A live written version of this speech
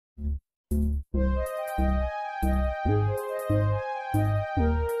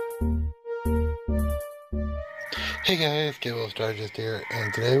Hey guys, Caibel Strategist here,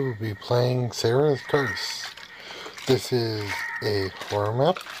 and today we'll be playing Sarah's Curse. This is a horror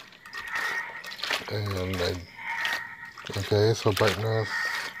map, and okay, so brightness,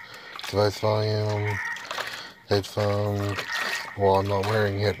 device volume, headphones. Well, I'm not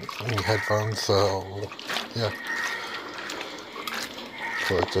wearing any headphones, so yeah.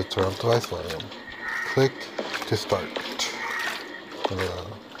 So let's just turn up device volume. Click to start.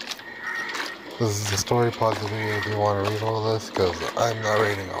 This is the story. Pause the video if you want to read all this, because I'm not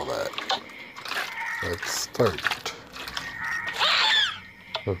reading all that. Let's start.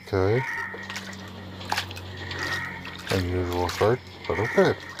 Okay. Unusual start, but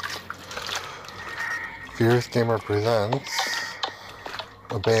okay. Fierce Gamer presents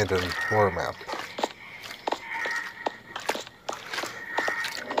Abandoned Horror Map.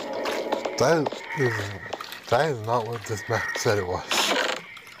 That is not what this map said it was.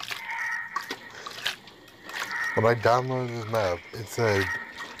 When I downloaded this map, it said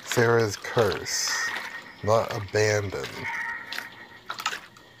Sarah's Curse, not Abandoned.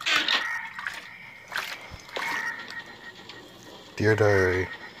 Dear Diary.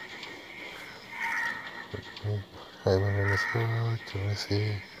 Hi, my name is Hood. Can I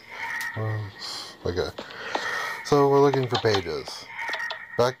see? Okay. So we're looking for pages.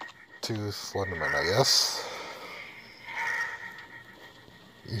 Back to Slenderman, I guess.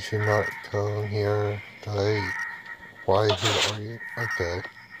 You should not come here. Why here are you? Okay.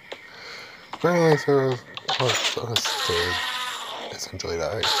 Apparently Sarah wants us to essentially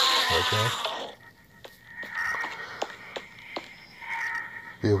die. Okay.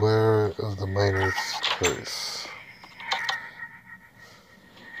 Beware of the miner's curse.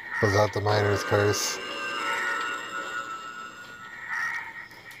 Was that the miner's curse?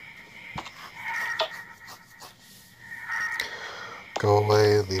 Go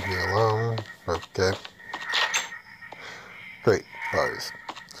away, leave me alone. Okay. Great, bars.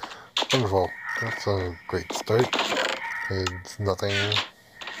 Wonderful. That's a great start. It's nothing,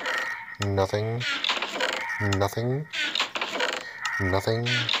 nothing, nothing, nothing,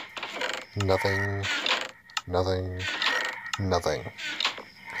 nothing, nothing, nothing.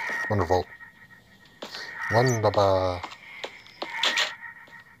 Wonderful. Wonderful.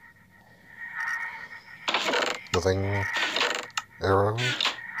 Nothing. Arrow?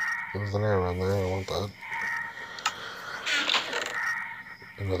 There's an arrow in there, I want that.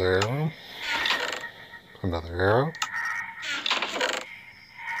 Another arrow. Another arrow.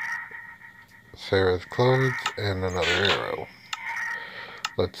 Sarah's clothes, and another arrow.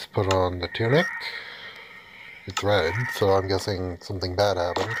 Let's put on the tunic. It's red, so I'm guessing something bad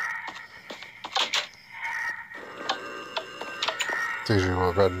happened. It's usually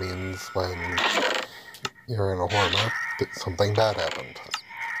what red means when you're in a horror map, that something bad happened.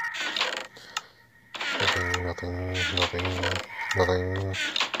 Nothing, nothing, nothing, nothing,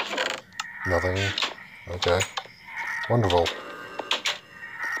 nothing. Okay. Wonderful.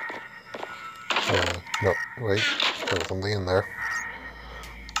 No, wait. There was something in there.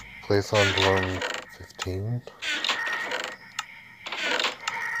 Place on dorm 15.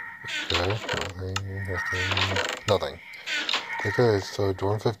 Okay, nothing. Nothing. Okay, so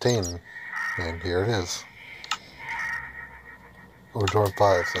dorm 15. And here it is. Or dorm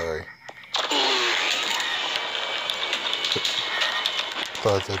 5, sorry.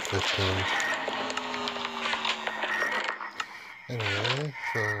 Thought I said 15. Anyway,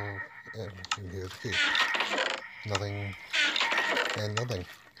 so, and here's the key. Nothing, and nothing.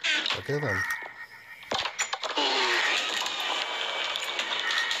 Okay then.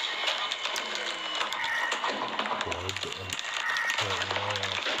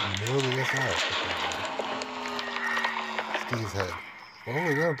 Nearly this off. Steve's head. Well,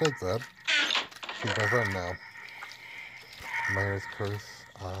 we're gonna take that. He's my friend now. Miner's Curse.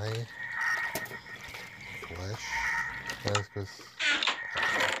 Eye. Flesh. Miner's Curse.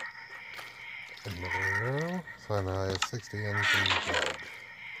 Another arrow. So an eye is 60 and some blood.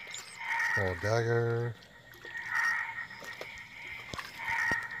 Small dagger.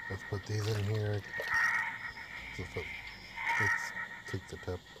 Let's put these in here. Let's take the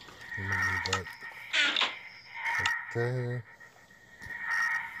tip. We don't need that. Okay.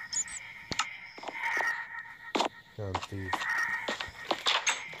 Come on, Steve.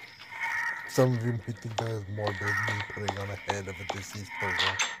 Some of you might think that is morbid, me putting on a head of a deceased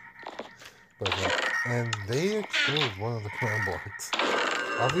person. But, and they exposed one of the command blocks.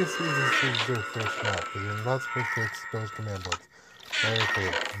 Obviously, this is their first map, because you're not supposed to expose command blocks.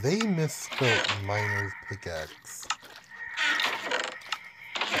 They misspelled miner's pickaxe.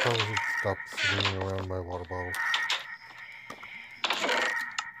 I probably should stop sitting around my water bottle.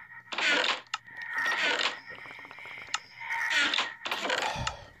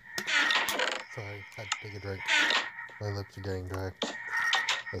 Take a drink. My lips are getting dry.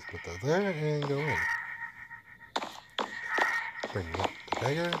 Let's put that there and go in. Bring up the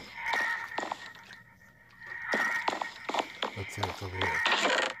dagger. Let's see what's over here.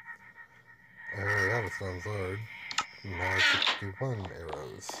 I already have a stone sword. Now 61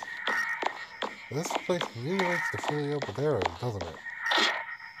 arrows. This place really likes to fill you up with arrows, doesn't it?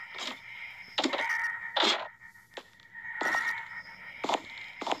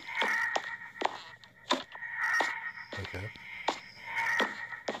 Okay.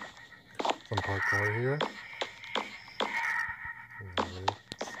 Some parkour here.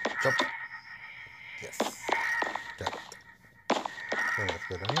 Jump. Yes. Got it. Okay, let's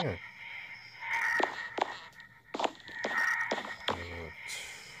go down here.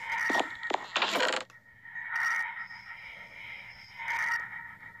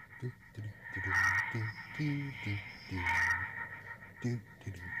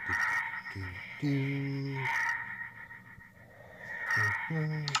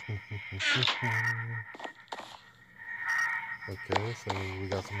 Okay, so we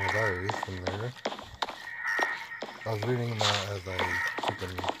got some more diaries from there. I was reading them out as I keep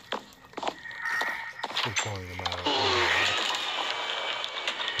pulling them out.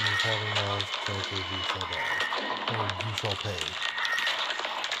 He's having those chances you shall die. Or you shall pay.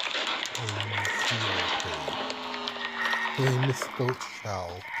 Or you shall pay. They misspelled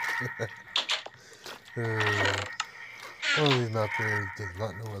shall. One of these nutcrackers does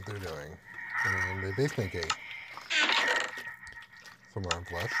not know what they're doing. And they basement gate. Some round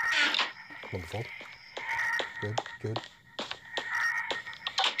flesh. Wonderful. Good, good.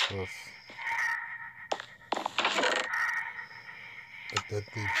 Plus a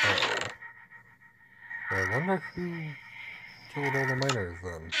deadly bow. I wonder who killed all the miners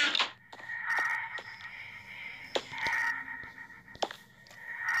then.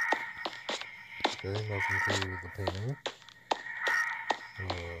 Okay, nothing to do with the painting.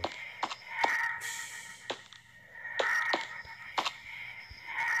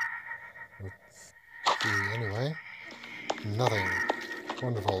 Let's see, anyway. Nothing.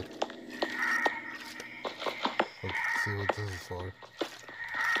 Wonderful. Let's see what this is for.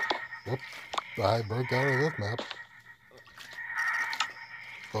 Whoop. I broke out of this map.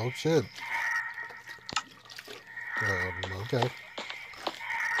 Oh shit. Okay.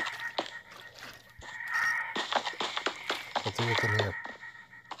 Let's see what's in here.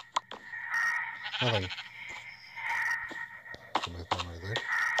 Nothing. Somebody's one right there.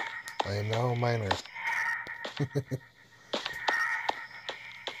 I am now a miner.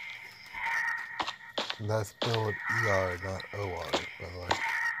 And that's spelled ER, not OR, by the way.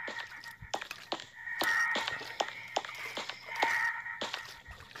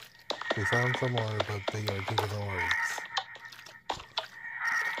 They sound similar, but they are two different words.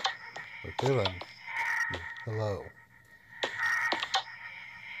 Okay then. Hello.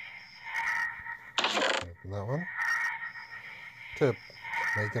 Open that one. Tip.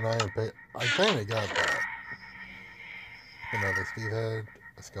 Make an iron pick. I kinda got that. Another Steve head.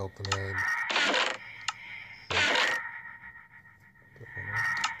 A skeleton head.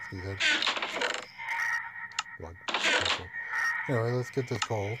 Steve head. Blood. Anyway, let's get this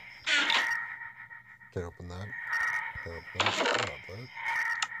coal. Can't open that. Can't open that. Can't open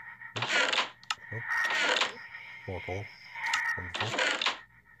that. Nope. More coal. Wonderful.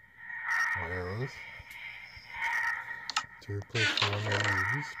 More arrows. To replace the one I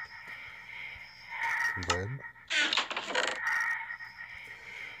used. Some bread.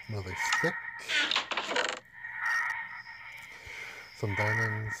 Another stick. Some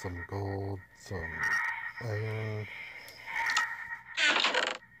diamonds, some gold, some iron.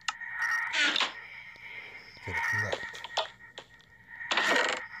 Get that.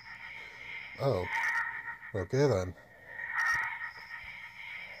 Oh. Okay then.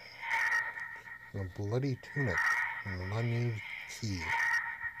 A bloody tunic and an unused key.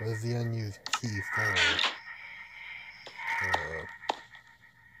 What is the unused key for?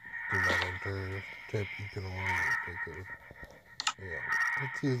 Do not enter. Tip, you can only take it. Yeah.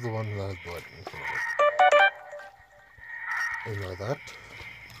 Let's use the one that has blood in front of it. Ignore that.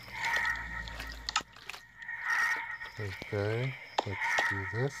 Okay. Let's do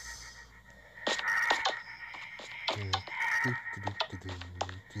this.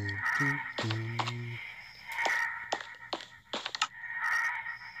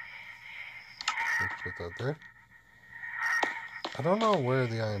 Let's put that there. I don't know where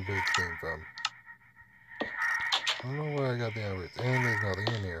the iron boots came from. I don't know where I got the iron boots. And there's nothing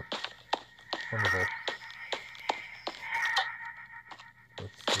in here. Wonderful.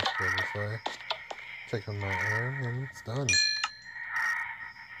 Let's just go this way. Check on my iron and it's done.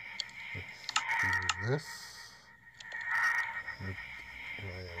 Let's do this.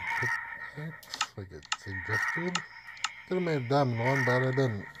 Pickaxe, like it suggested. Could have made a diamond one, but I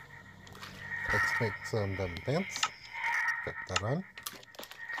didn't. Let's make some diamond pants. Put that on.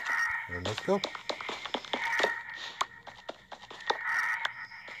 And let's go.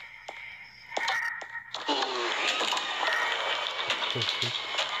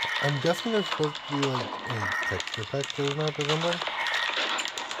 I'm guessing there's supposed to be like a texture pack to this map or something.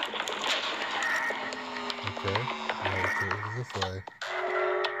 Okay, now it goes this way.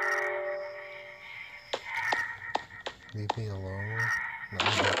 Leave me alone. Let me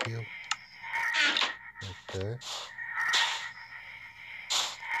help you. Okay.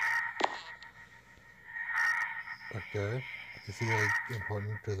 Okay. Is he like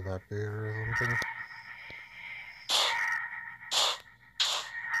important to the map here or something?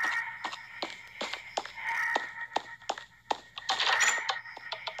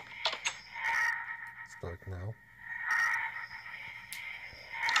 It's dark now.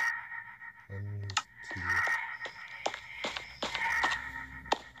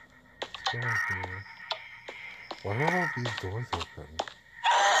 Let's go in here. Why are all these doors open?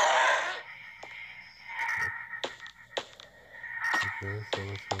 Okay, so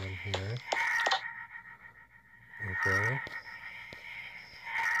let's go in here. Okay.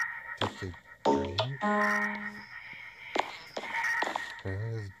 Just a dream?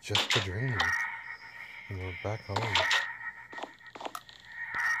 Apparently it's just a dream. And we're back home.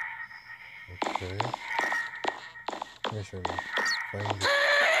 Okay. Mission. Find the...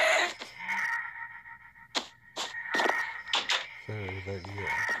 Sir, is that you?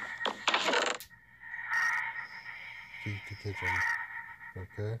 Feed the kitchen.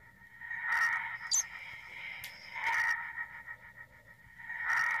 Okay.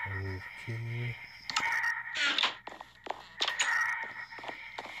 I need key.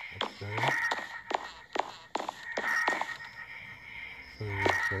 Okay. So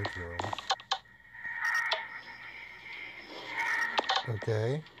bedroom. Okay.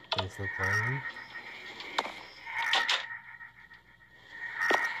 Thanks for playing.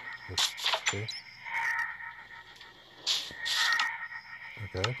 Okay.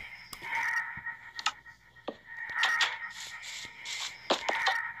 Okay.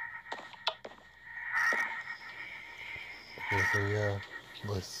 Okay, so yeah,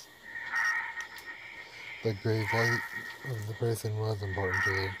 the grave light of the person was important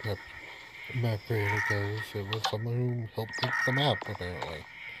to the map creator because it was someone who helped make the map, apparently.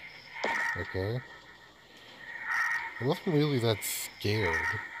 Okay. I wasn't really that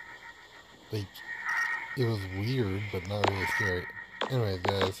scared. Like, it was weird, but not really scary. Anyway,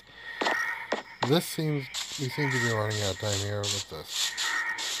 guys, we seem to be running out of time here with this.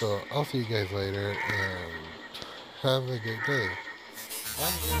 So, I'll see you guys later, and have a good day.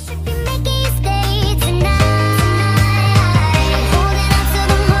 Bye.